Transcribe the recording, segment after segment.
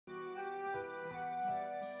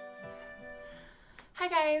Hi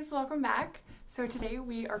guys, welcome back. So today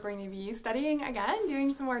we are going to be studying again,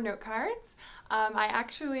 doing some more note cards. I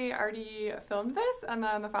actually already filmed this and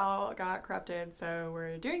then the file got corrupted, so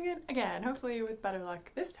we're doing it again, hopefully with better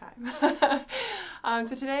luck this time.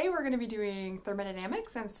 So today we're going to be doing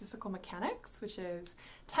Thermodynamics and Statistical Mechanics, which is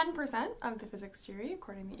 10% of the physics GRE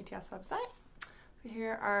according to the ETS website. So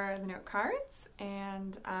here are the note cards,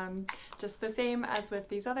 and just the same as with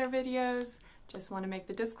these other videos, just want to make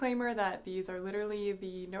the disclaimer that these are literally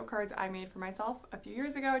the note cards I made for myself a few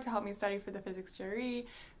years ago to help me study for the physics GRE,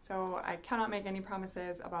 so I cannot make any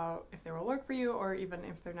promises about if they will work for you or even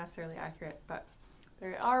if they're necessarily accurate, but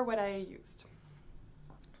they are what I used.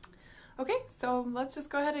 Okay, so let's just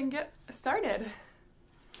go ahead and get started.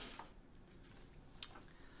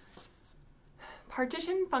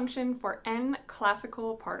 Partition function for n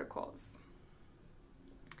classical particles.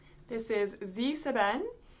 This is z sub n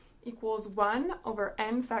equals 1 over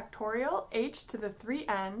n factorial h to the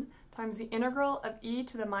 3n times the integral of e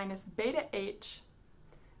to the minus beta h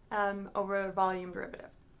over a volume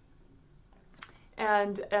derivative.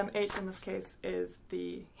 And h in this case is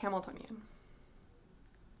the Hamiltonian.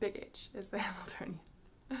 Big H is the Hamiltonian.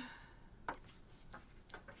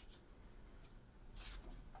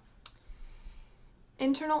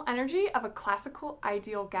 Internal energy of a classical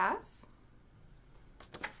ideal gas.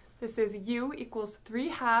 This is U equals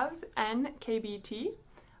 3/2 n kBT.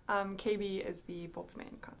 Kb is the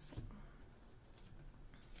Boltzmann constant.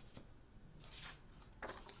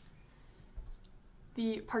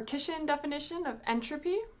 The partition definition of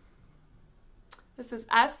entropy. This is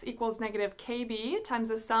S equals negative kb times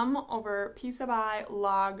the sum over p sub I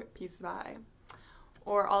log p sub I,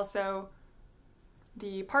 or also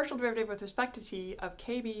the partial derivative with respect to t of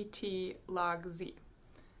kbt log z,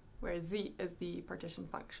 where z is the partition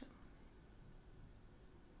function.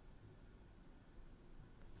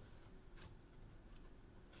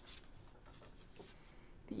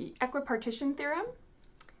 The Equipartition Theorem.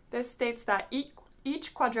 This states that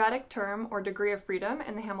each quadratic term or degree of freedom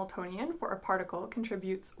in the Hamiltonian for a particle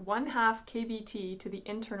contributes 1/2 kBt to the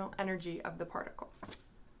internal energy of the particle.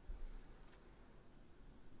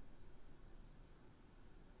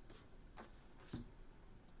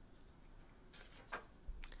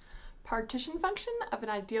 Partition function of an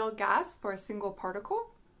ideal gas for a single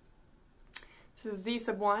particle. This is z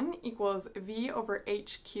sub 1 equals v over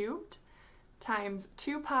h cubed times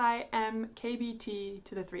 2 pi m kBt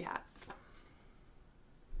to the 3/2.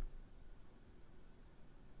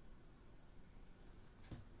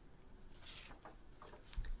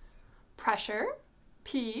 Pressure,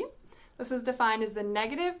 P. This is defined as the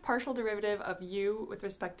negative partial derivative of U with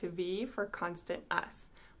respect to V for constant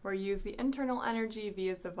S, where U is the internal energy, V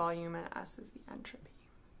is the volume, and S is the entropy.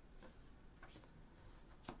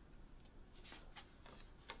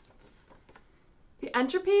 The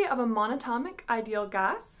entropy of a monatomic ideal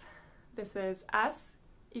gas. This is S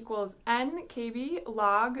equals n kb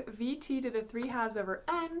log Vt to the 3/2 over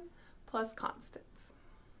n plus constants.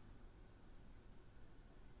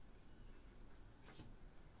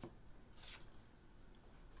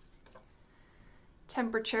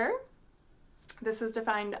 Temperature. This is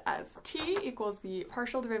defined as T equals the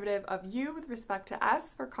partial derivative of U with respect to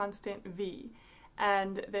S for constant V.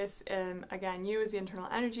 And this, again, U is the internal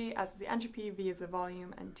energy, S is the entropy, V is the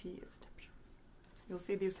volume, and T is temperature. You'll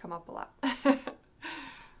see these come up a lot.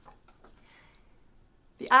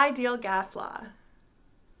 The ideal gas law.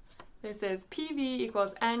 This is PV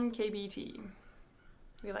equals N kBT.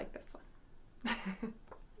 We like this one.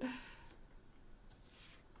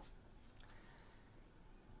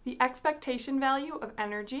 The expectation value of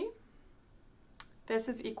energy. This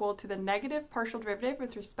is equal to the negative partial derivative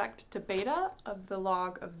with respect to beta of the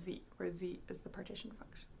log of z, where z is the partition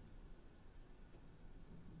function.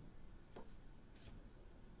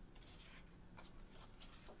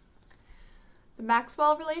 The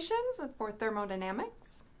Maxwell relations for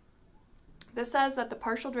thermodynamics. This says that the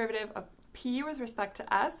partial derivative of p with respect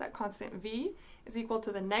to s at constant v is equal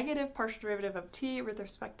to the negative partial derivative of t with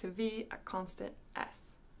respect to v at constant s.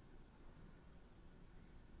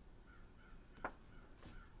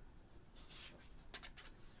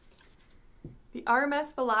 The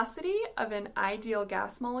RMS velocity of an ideal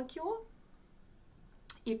gas molecule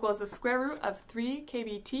equals the square root of 3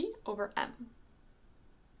 kBt over m.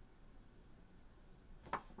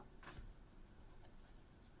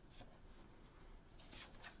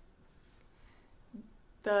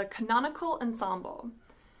 The canonical ensemble.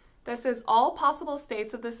 This is all possible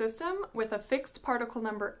states of the system with a fixed particle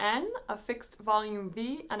number n, a fixed volume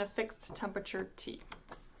v, and a fixed temperature T.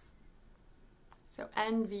 So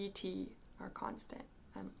n, v, T are constant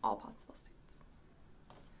in all possible states.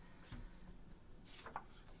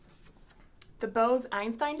 the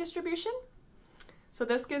Bose-Einstein distribution. So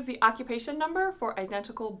this gives the occupation number for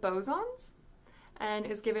identical bosons and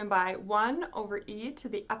is given by 1 over e to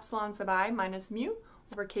the epsilon sub I minus mu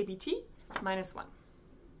over kBt minus 1.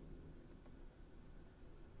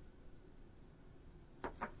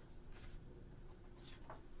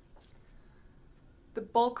 The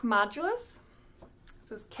bulk modulus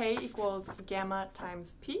says K equals gamma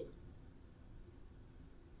times P.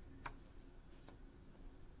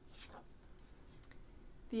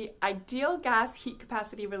 The ideal gas heat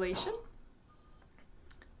capacity relation.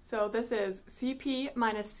 So this is Cp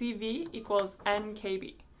minus Cv equals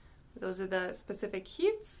NKB. Those are the specific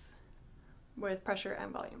heats with pressure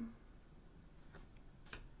and volume.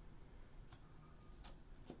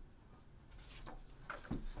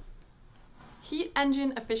 Heat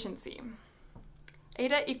engine efficiency.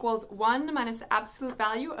 Eta equals 1 minus the absolute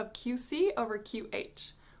value of QC over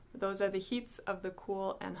QH. Those are the heats of the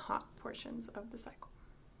cool and hot portions of the cycle.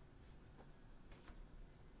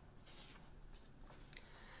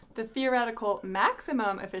 The theoretical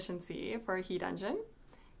maximum efficiency for a heat engine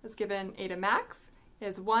is given eta max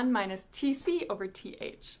is 1 minus Tc over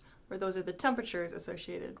Th, where those are the temperatures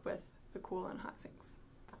associated with the cool and hot sinks.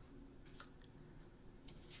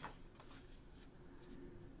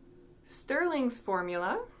 Stirling's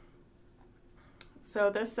formula. So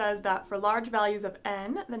this says that for large values of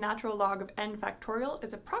n, the natural log of n factorial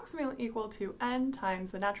is approximately equal to n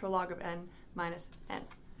times the natural log of n minus n.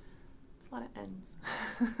 A lot of n's.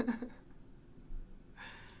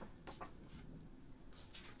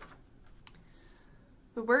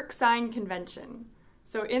 The work sign convention.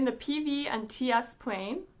 So in the PV and TS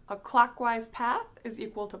plane, a clockwise path is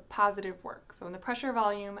equal to positive work. So in the pressure,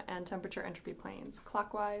 volume, and temperature entropy planes,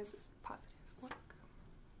 clockwise is positive work.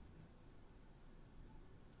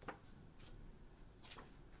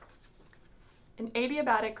 An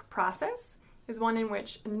adiabatic process is one in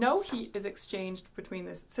which no heat is exchanged between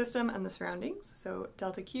the system and the surroundings, so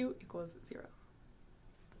delta Q equals 0.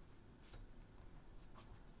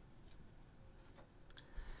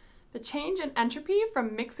 The change in entropy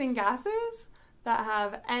from mixing gases that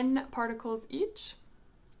have n particles each,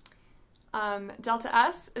 delta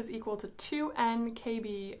S is equal to 2n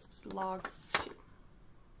kb log 2.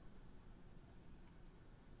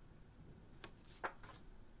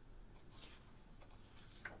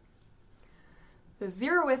 The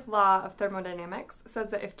Zeroth Law of Thermodynamics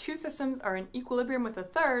says that if two systems are in equilibrium with a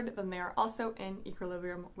third, then they are also in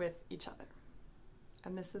equilibrium with each other.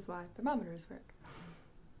 And this is why thermometers work.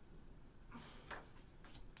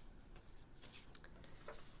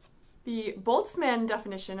 The Boltzmann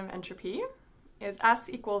definition of entropy is S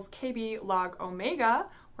equals kb log omega,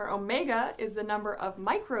 where omega is the number of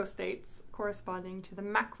microstates corresponding to the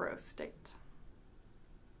macro state.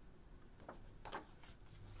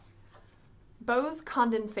 Bose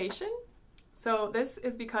condensation. So this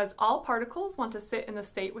is because all particles want to sit in the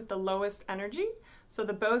state with the lowest energy. So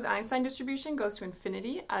the Bose-Einstein distribution goes to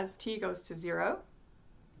infinity as T goes to 0.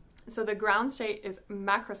 So the ground state is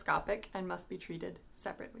macroscopic and must be treated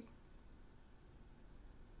separately.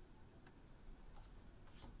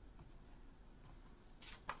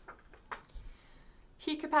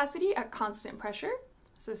 Heat capacity at constant pressure,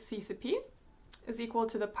 so C sub P, is equal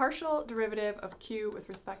to the partial derivative of Q with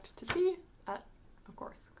respect to T at, of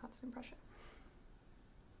course, constant pressure.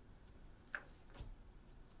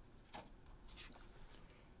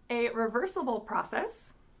 A reversible process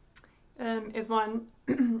is one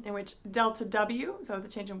in which delta W, so the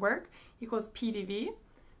change in work, equals PdV,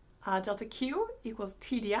 delta Q equals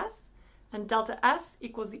TdS, and delta S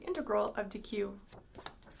equals the integral of dQ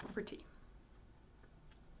over T,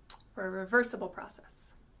 for a reversible process.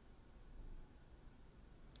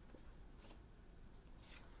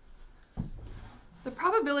 The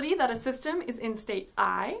probability that a system is in state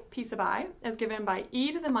I, P sub I, is given by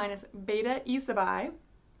e to the minus beta E sub I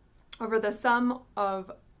over the sum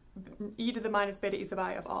of e to the minus beta E sub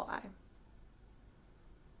I of all I.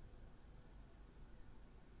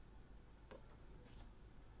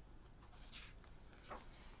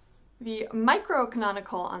 The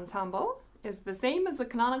microcanonical ensemble is the same as the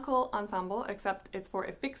canonical ensemble, except it's for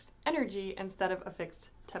a fixed energy instead of a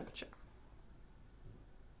fixed temperature.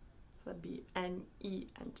 So that'd be N, E,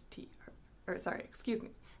 and T,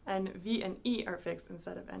 N, V, and E are fixed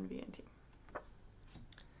instead of N, V, and T.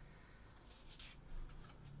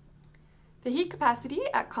 The heat capacity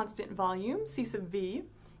at constant volume, C sub V,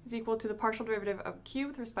 is equal to the partial derivative of Q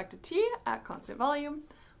with respect to T at constant volume,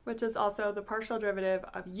 which is also the partial derivative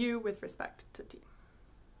of U with respect to T.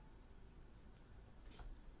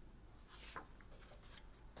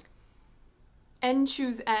 N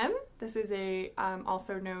choose M. This is a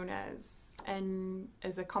also known as N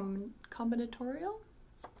is a combinatorial.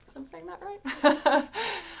 So I'm saying that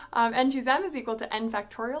right? N choose m is equal to n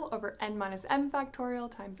factorial over n minus m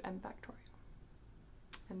factorial times m factorial.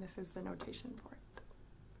 And this is the notation for it.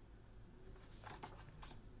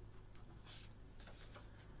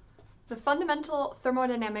 The fundamental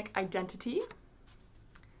thermodynamic identity,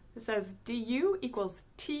 it says du equals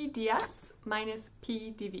T ds minus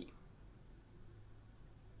P dV.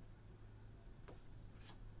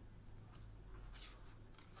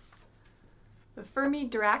 The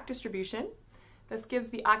Fermi-Dirac distribution, this gives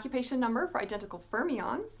the occupation number for identical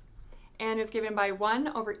fermions and is given by 1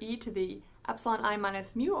 over e to the epsilon I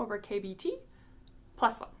minus mu over kBt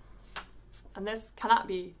plus 1. And this cannot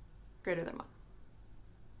be greater than 1.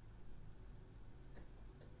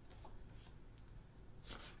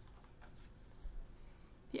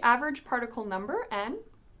 The average particle number, n,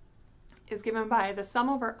 is given by the sum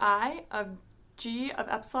over I of g of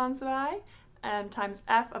epsilon sub I times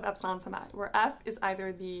f of epsilon sub I, where f is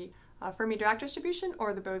either the Fermi-Dirac distribution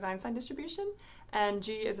or the Bose-Einstein distribution, and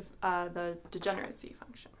g is the degeneracy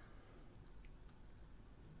function.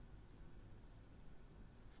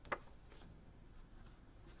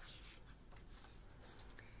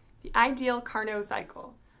 The ideal Carnot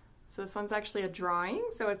cycle. So this one's actually a drawing,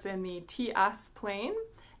 so it's in the TS plane,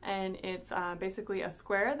 and it's basically a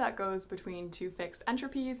square that goes between two fixed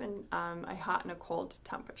entropies and a hot and a cold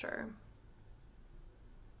temperature.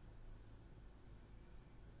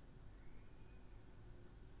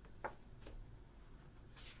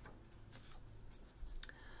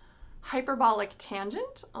 Hyperbolic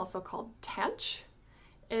tangent, also called tanh,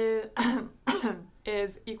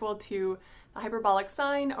 is equal to the hyperbolic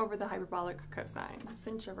sine over the hyperbolic cosine,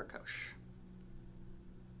 sinh over cosh.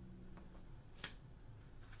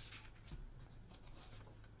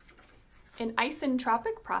 An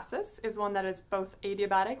isentropic process is one that is both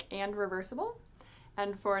adiabatic and reversible.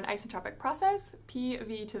 And for an isentropic process,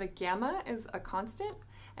 PV to the gamma is a constant,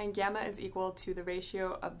 and gamma is equal to the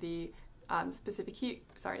ratio of the specific heat,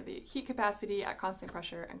 the heat capacity at constant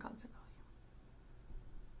pressure and constant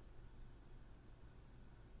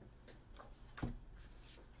volume.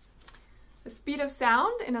 The speed of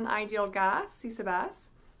sound in an ideal gas, C sub s,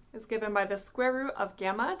 is given by the square root of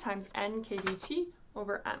gamma times n kBt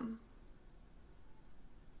over m.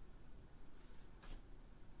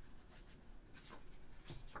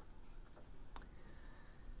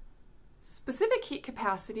 Specific heat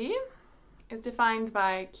capacity is defined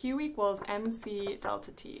by Q equals mc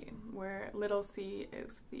delta T, where little c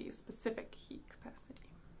is the specific heat capacity.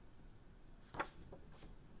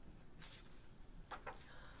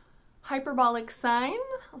 Hyperbolic sine,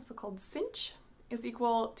 also called sinh, is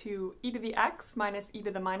equal to e to the x minus e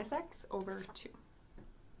to the minus x over 2.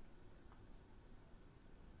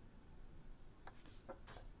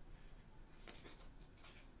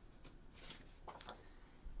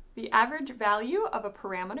 The average value of a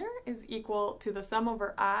parameter is equal to the sum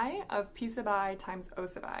over I of P sub I times O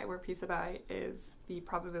sub I, where P sub I is the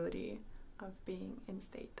probability of being in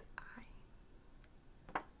state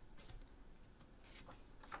I.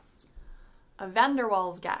 A van der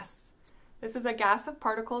Waals gas. This is a gas of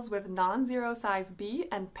particles with non-zero size B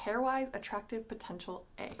and pairwise attractive potential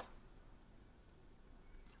A.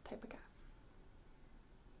 Type of gas.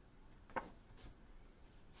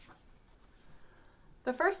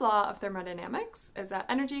 The first law of thermodynamics is that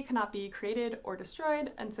energy cannot be created or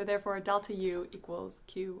destroyed, and so therefore delta U equals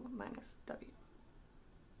Q minus W.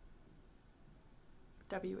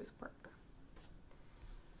 W is work.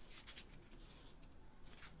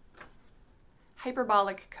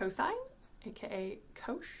 Hyperbolic cosine, aka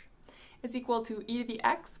cosh, is equal to e to the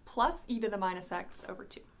x plus e to the minus x over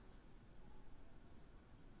 2.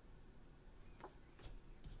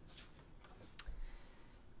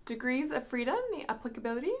 Degrees of freedom, the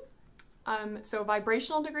applicability. So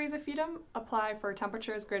vibrational degrees of freedom apply for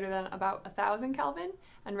temperatures greater than about 1,000 Kelvin,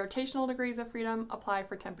 and rotational degrees of freedom apply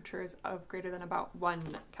for temperatures of greater than about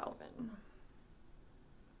 1 Kelvin.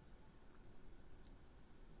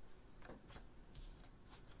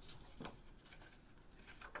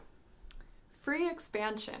 Free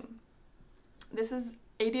expansion. This is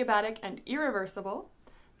adiabatic and irreversible.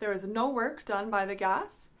 There is no work done by the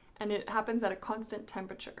gas, and it happens at a constant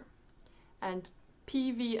temperature. And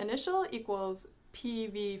PV initial equals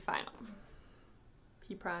PV final.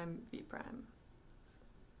 P prime, V prime.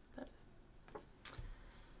 That is.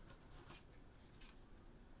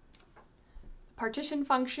 Partition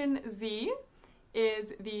function Z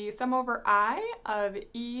is the sum over I of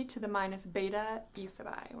e to the minus beta E sub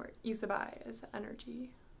I, where E sub I is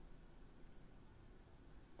energy.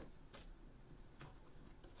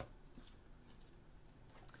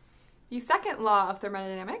 The second law of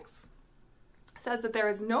thermodynamics says that there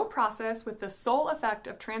is no process with the sole effect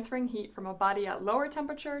of transferring heat from a body at lower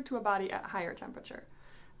temperature to a body at higher temperature,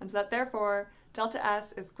 and so that therefore delta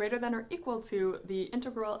S is greater than or equal to the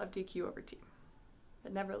integral of dq over t,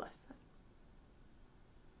 but never less than.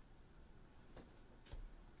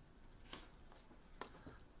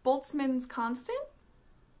 Boltzmann's constant.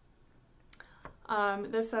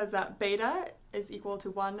 This says that beta is equal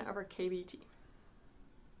to 1 over kBt.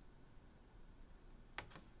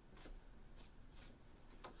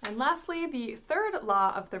 And lastly, the third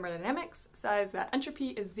law of thermodynamics says that entropy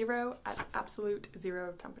is 0 at absolute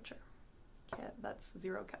 0 temperature. Okay, that's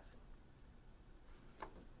 0 Kelvin.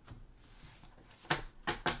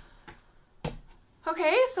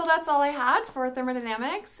 Okay, so that's all I had for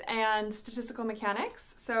thermodynamics and statistical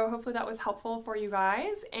mechanics. So hopefully that was helpful for you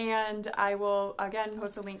guys. And I will, again,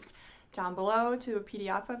 post a link down below to a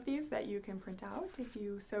PDF of these that you can print out if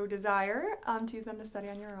you so desire to use them to study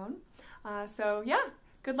on your own. So yeah,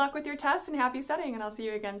 good luck with your test and happy studying, and I'll see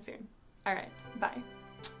you again soon. All right, bye.